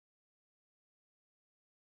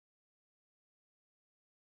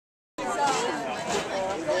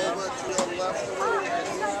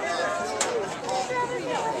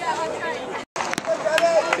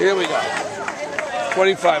Here we go.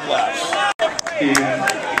 25 laps.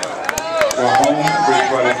 For home,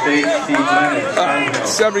 Bridgewater State, Steve Leonard.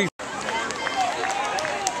 70.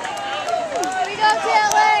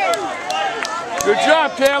 Good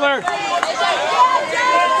job, Taylor.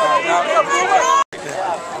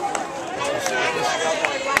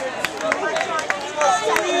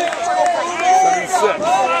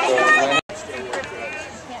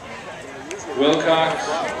 Wilcox.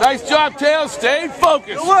 Nice job, Taylor. Stay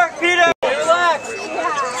focused. Good work, Peter. Relax.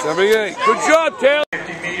 78. Good job, Taylor.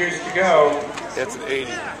 50 meters to go. That's an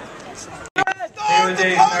 80. Taylor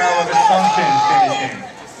Days-Merrill of Assumption finishing.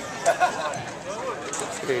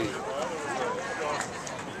 80.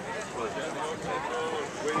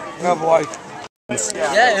 Oh boy.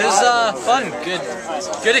 Yeah, it was fun.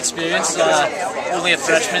 Good experience. Only a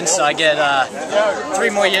freshman, so I get 3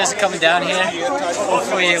 more years of coming down here.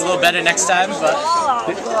 Hopefully a little better next time, but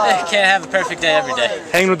can't have a perfect day every day.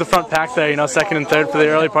 Hanging with the front pack there, you know, second and third for the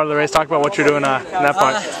early part of the race. Talk about what you're doing in that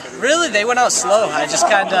part. Really, they went out slow. I just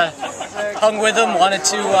kind of hung with them, wanted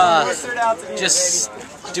to just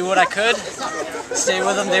do what I could, stay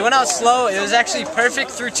with them. They went out slow. It was actually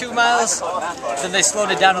perfect through 2 miles. Then they slowed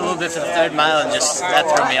it down a little bit for the 3rd mile, and just that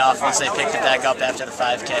threw me off once they picked it back up after the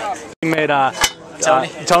 5K.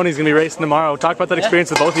 Tony's gonna be racing tomorrow. Talk about that experience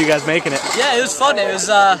with both of you guys making it. Yeah, it was fun. It was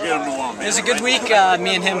a good week.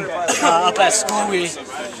 Me and him up at school, we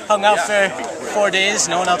hung out for 4 days.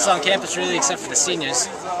 No one else on campus really, except for the seniors.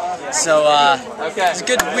 So it was a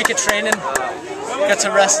good week of training. Got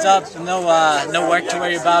to rest up. No work to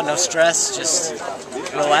worry about. No stress. Just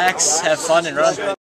relax, have fun, and run.